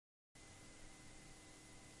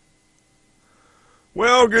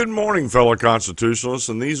Well, good morning, fellow constitutionalists,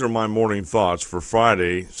 and these are my morning thoughts for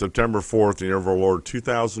Friday, September 4th, the year of our Lord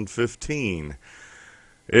 2015.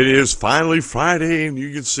 It is finally Friday, and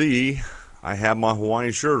you can see I have my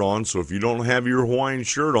Hawaiian shirt on, so if you don't have your Hawaiian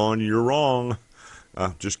shirt on, you're wrong.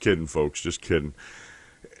 Just kidding, folks, just kidding.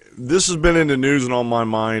 This has been in the news and on my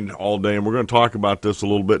mind all day, and we're going to talk about this a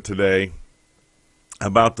little bit today,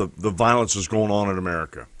 about the violence that's going on in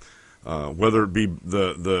America, whether it be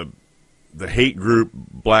the hate group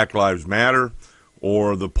Black Lives Matter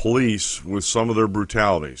or the police with some of their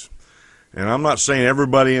brutalities. And I'm not saying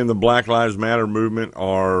everybody in the Black Lives Matter movement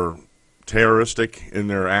are terroristic in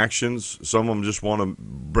their actions. Some of them just want to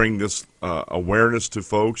bring this awareness to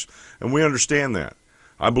folks, and we understand that.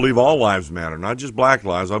 I believe all lives matter, not just black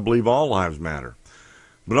lives. I believe all lives matter.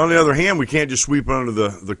 But on the other hand, we can't just sweep under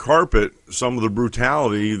the carpet some of the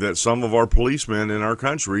brutality that some of our policemen in our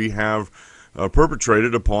country have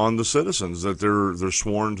perpetrated upon the citizens that they're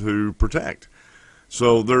sworn to protect.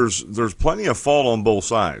 So there's plenty of fault on both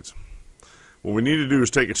sides. What we need to do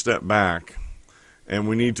is take a step back, and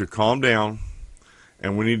we need to calm down,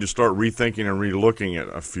 and we need to start rethinking and relooking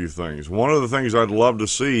at a few things. One of the things I'd love to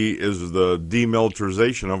see is the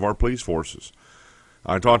demilitarization of our police forces.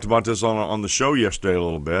 I talked about this on the show yesterday a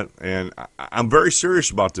little bit, and I'm very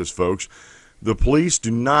serious about this, folks. The police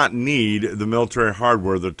do not need the military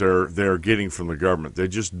hardware that they're getting from the government. They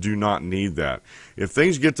just do not need that. If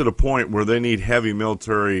things get to the point where they need heavy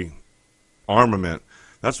military armament,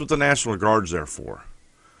 that's what the National Guard's there for.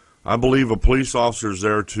 I believe a police officer is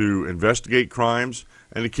there to investigate crimes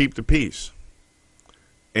and to keep the peace.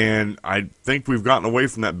 And I think we've gotten away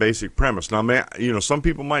from that basic premise. Now, some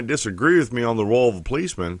people might disagree with me on the role of a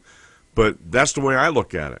policeman, but that's the way I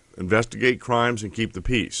look at it. Investigate crimes and keep the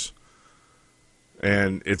peace.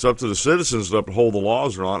 And it's up to the citizens to uphold the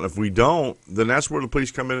laws or not. And if we don't, then that's where the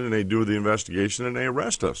police come in and they do the investigation and they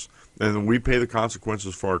arrest us. And then we pay the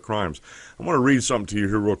consequences for our crimes. I want to read something to you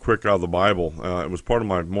here real quick out of the Bible. It was part of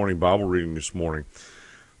my morning Bible reading this morning.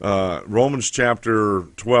 Romans chapter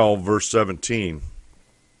 12, verse 17.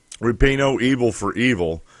 Repay no evil for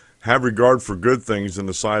evil. Have regard for good things in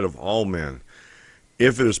the sight of all men.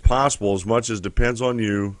 If it is possible, as much as depends on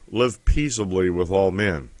you, live peaceably with all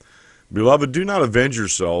men. Beloved, do not avenge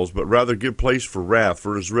yourselves, but rather give place for wrath,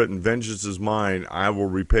 for it is written, vengeance is mine, I will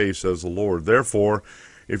repay, says the Lord. Therefore,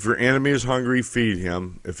 if your enemy is hungry, feed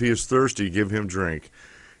him. If he is thirsty, give him drink.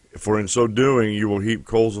 For in so doing, you will heap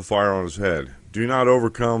coals of fire on his head. Do not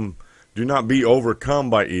be overcome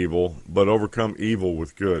by evil, but overcome evil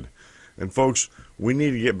with good. And folks, we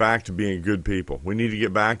need to get back to being good people. We need to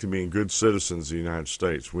get back to being good citizens of the United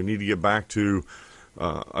States. We need to get back to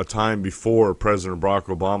a time before President Barack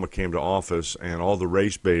Obama came to office and all the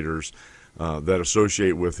race baiters that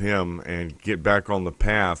associate with him, and get back on the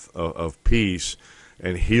path of peace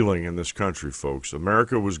and healing in this country, folks.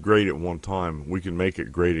 America was great at one time. We can make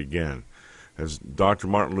it great again. As Dr.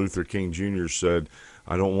 Martin Luther King Jr. said,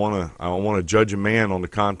 I don't want to judge a man on the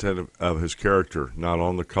content of his character, not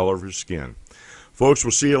on the color of his skin. Folks,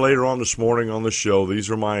 we'll see you later on this morning on the show. These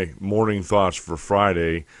are my morning thoughts for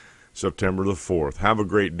Friday, September the 4th. Have a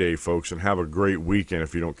great day, folks, and have a great weekend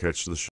if you don't catch the show.